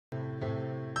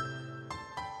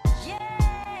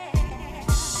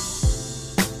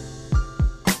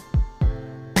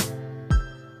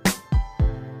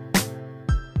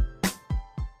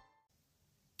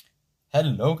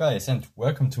Hello guys and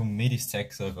welcome to Medis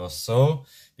Tech Circle. So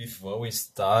before we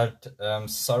start,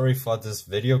 sorry for this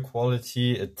video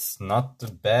quality. It's not the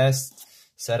best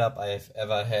setup I've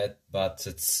ever had, but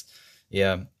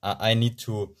I need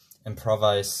to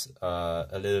improvise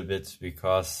a little bit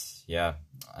because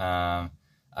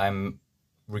I'm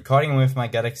recording with my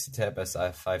Galaxy Tab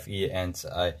S5e and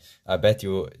I bet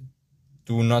you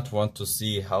do not want to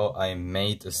see how I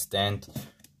made a stand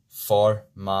for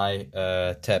my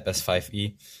Tab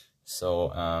S5e,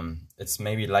 so it's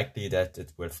maybe likely that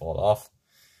it will fall off.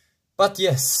 But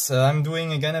yes, I'm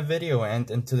doing again a video,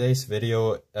 and in today's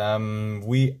video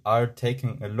we are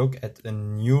taking a look at a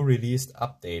new released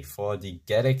update for the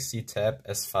Galaxy Tab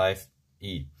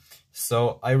S5e.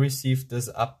 So I received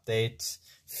this update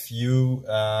few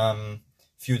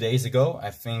days ago, I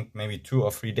think maybe 2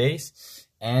 or 3 days,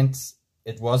 and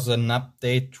it was an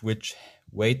update which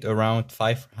weighed around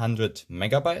 500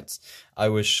 megabytes. I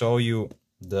will show you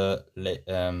the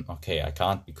okay, I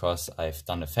can't because I've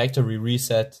done a factory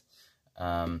reset,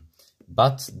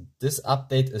 but this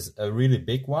update is a really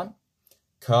big one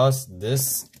because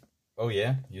this, oh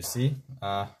yeah, you see,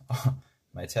 my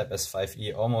Tab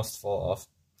S5e almost fall off.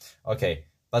 Okay,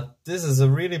 but this is a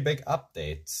really big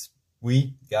update.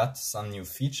 We got some new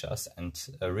features and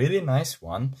a really nice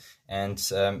one. And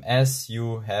as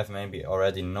you have maybe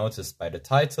already noticed by the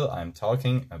title, I'm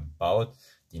talking about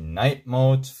the night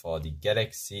mode for the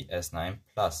Galaxy S9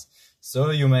 Plus. So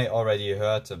you may already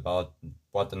heard about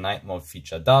what the night mode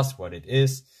feature does, what it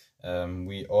is.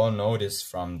 We all know this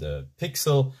from the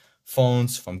Pixel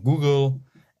phones from Google,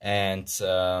 and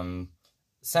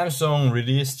Samsung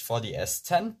released for the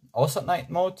S10 also night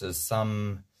mode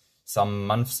some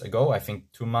months ago, I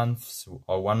think 2 months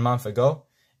or 1 month ago,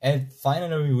 and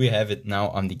finally we have it now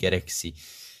on the Galaxy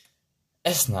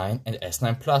S9 and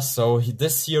S9 Plus. So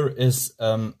this here is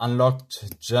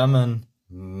unlocked German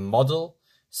model,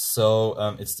 so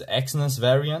it's the Exynos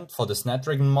variant for the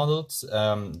Snapdragon models.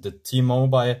 The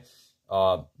T-Mobile,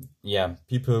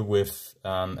 people with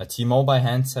a T-Mobile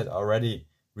handset already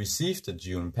received the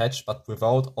June patch, but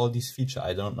without all these features.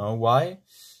 I don't know why.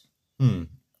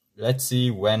 Let's see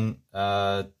when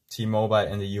T-Mobile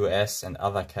in the US and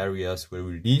other carriers will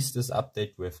release this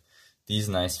update with these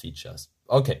nice features.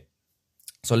 Okay,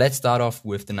 so let's start off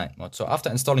with the night mode. So after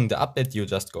installing the update, you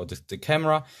just go to the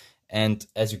camera, and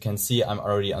as you can see, I'm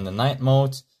already on the night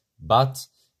mode. But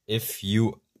if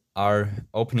you are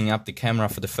opening up the camera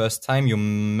for the first time, you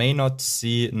may not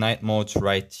see night mode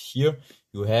right here.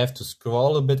 You have to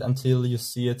scroll a bit until you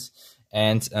see it.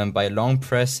 And by long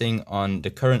pressing on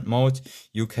the current mode,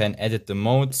 you can edit the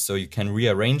modes, so you can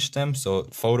rearrange them. So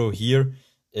photo here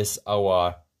is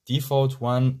our default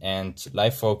one, and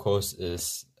live focus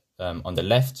is on the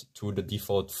left to the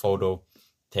default photo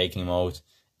taking mode.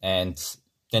 And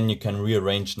then you can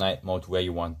rearrange night mode where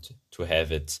you want to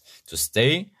have it to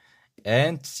stay.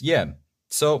 And yeah,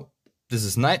 so this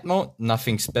is night mode,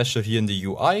 nothing special here in the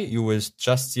UI. You will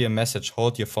just see a message,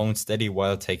 hold your phone steady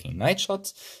while taking night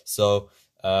shots. So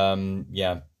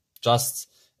just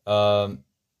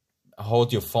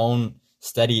hold your phone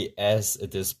steady as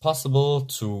it is possible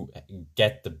to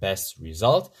get the best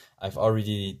result. I've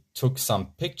already took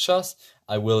some pictures.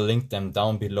 I will link them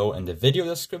down below in the video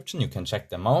description. You can check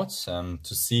them out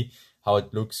to see how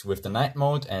it looks with the night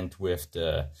mode and with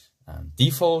the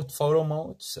default photo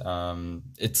mode.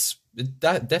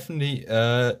 That definitely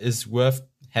is worth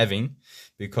having,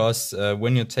 because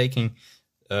when you're taking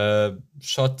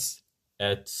shots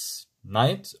at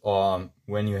night, or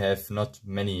when you have not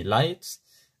many lights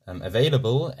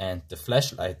available and the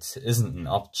flashlight isn't an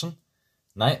option,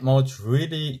 night mode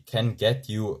really can get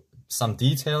you some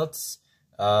details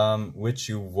which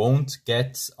you won't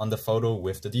get on the photo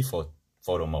with the default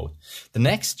photo mode. The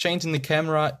next change in the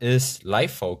camera is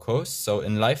live focus. So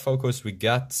in live focus we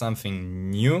got something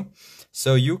new.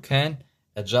 So you can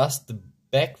adjust the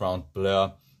background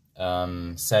blur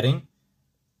setting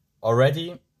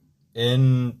already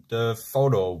in the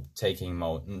photo taking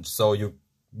mode. And so you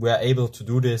were able to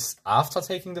do this after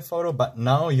taking the photo, but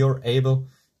now you're able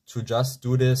to just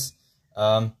do this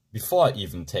before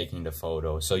even taking the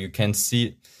photo. So you can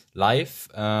see live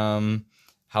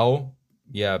how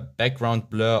background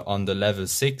blur on the level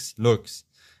 6 looks,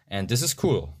 and this is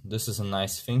cool. This is a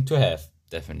nice thing to have,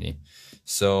 definitely.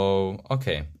 So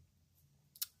okay,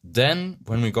 then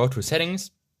when we go to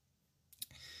settings,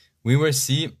 we will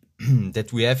see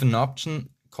that we have an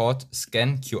option called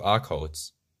scan QR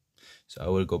codes. So I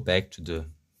will go back to the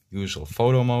usual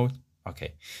photo mode.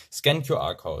 Okay, scan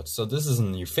QR codes. So this is a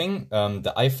new thing.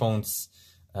 The iPhones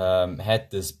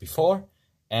had this before,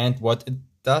 and what it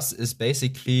does is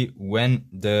basically when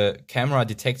the camera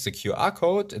detects a QR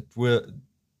code, it will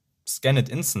scan it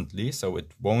instantly, so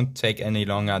it won't take any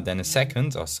longer than a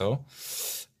second or so.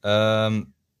 And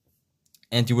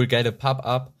you will get a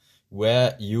pop-up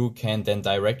where you can then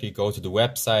directly go to the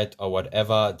website or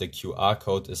whatever the QR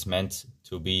code is meant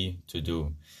to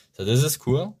do. So this is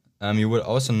cool. You will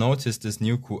also notice this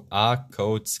new QR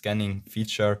code scanning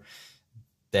feature,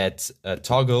 that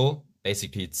toggle.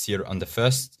 Basically, it's here on the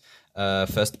first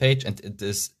page, and it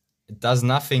does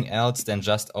nothing else than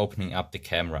just opening up the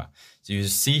camera. So you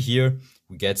see here,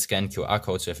 we get scan QR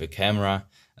codes with a camera.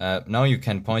 Now you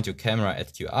can point your camera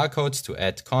at QR codes to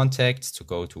add contacts, to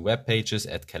go to web pages,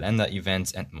 add calendar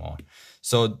events, and more.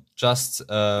 So just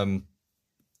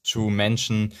to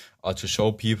mention or to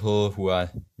show people who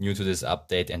are new to this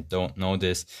update and don't know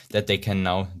this, that they can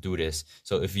now do this.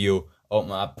 So if you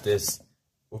open up this,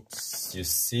 oops, you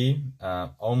see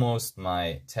almost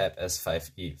my Tab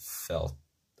S5e fell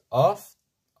off.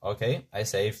 Okay, I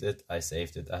saved it.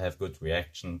 I have good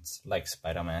reactions like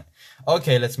Spider-Man.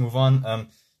 Okay, let's move on.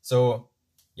 So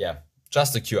yeah,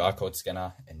 just a QR code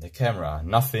scanner in the camera.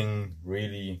 Nothing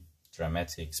really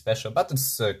dramatic, special, but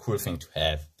it's a cool thing to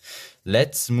have.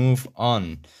 Let's move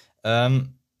on.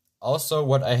 Also,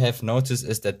 what I have noticed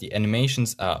is that the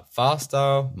animations are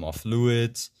faster, more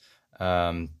fluid.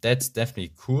 That's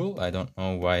definitely cool. I don't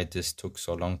know why this took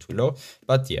so long to load,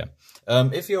 but yeah.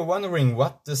 If you're wondering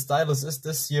what the stylus is,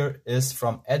 this here is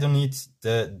from Adonit,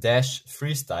 the Dash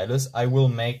 3 stylus. I will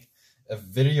make a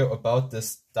video about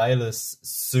this stylus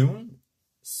soon,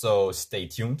 so stay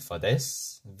tuned for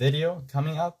this video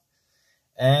coming up.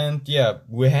 And yeah,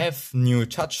 we have new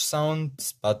touch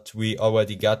sounds, but we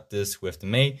already got this with the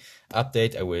May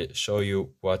update. I will show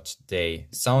you what they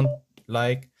sound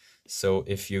like. So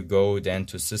if you go then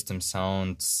to system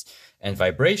sounds and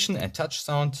vibration and touch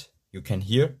sound, you can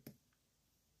hear.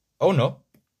 Oh no,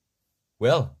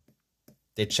 well,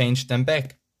 they changed them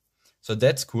back. So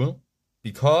that's cool,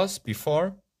 because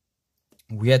before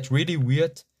we had really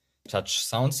weird touch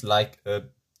sounds like a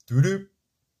doo-doo,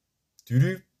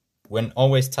 doo-doo, when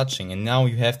always touching, and now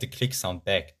you have the click sound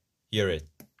back. Hear it.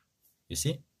 You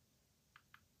see?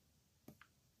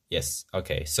 Yes,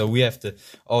 okay, so we have the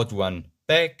old one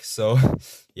back, so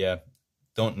yeah,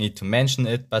 don't need to mention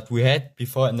it, but we had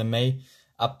before in the May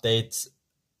update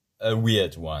a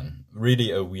weird one,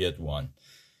 really a weird one.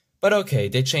 But okay,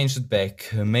 they changed it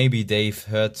back. Maybe they've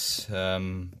heard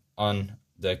on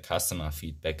the customer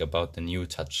feedback about the new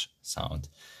touch sound.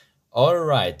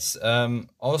 Alright,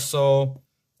 also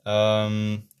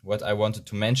what I wanted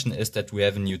to mention is that we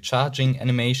have a new charging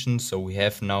animation. So we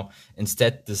have now,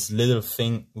 instead this little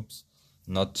thing, oops,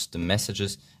 not the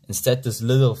messages, instead this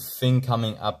little thing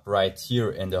coming up right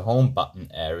here in the home button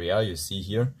area, you see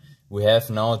here, we have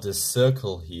now this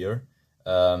circle here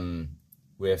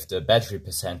with the battery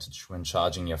percentage when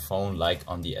charging your phone, like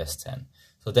on the S10.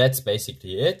 So that's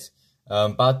basically it.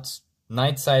 But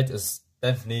night sight is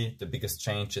definitely the biggest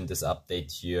change in this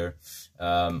update here.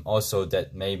 Also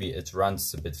that maybe it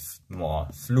runs a bit more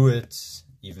fluid,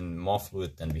 even more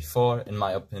fluid than before, in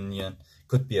my opinion.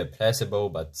 Could be a placebo,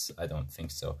 but I don't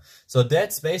think so. So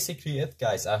that's basically it,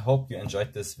 guys. I hope you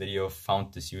enjoyed this video,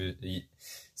 found this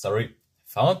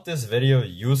video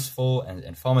useful and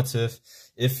informative.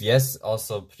 If yes,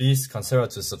 also please consider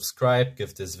to subscribe,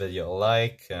 give this video a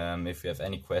like. If you have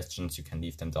any questions, you can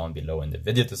leave them down below in the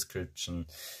video description.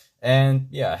 And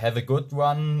yeah, have a good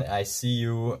one. I see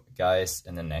you guys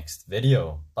in the next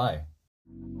video. Bye.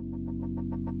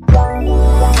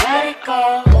 Let it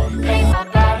go.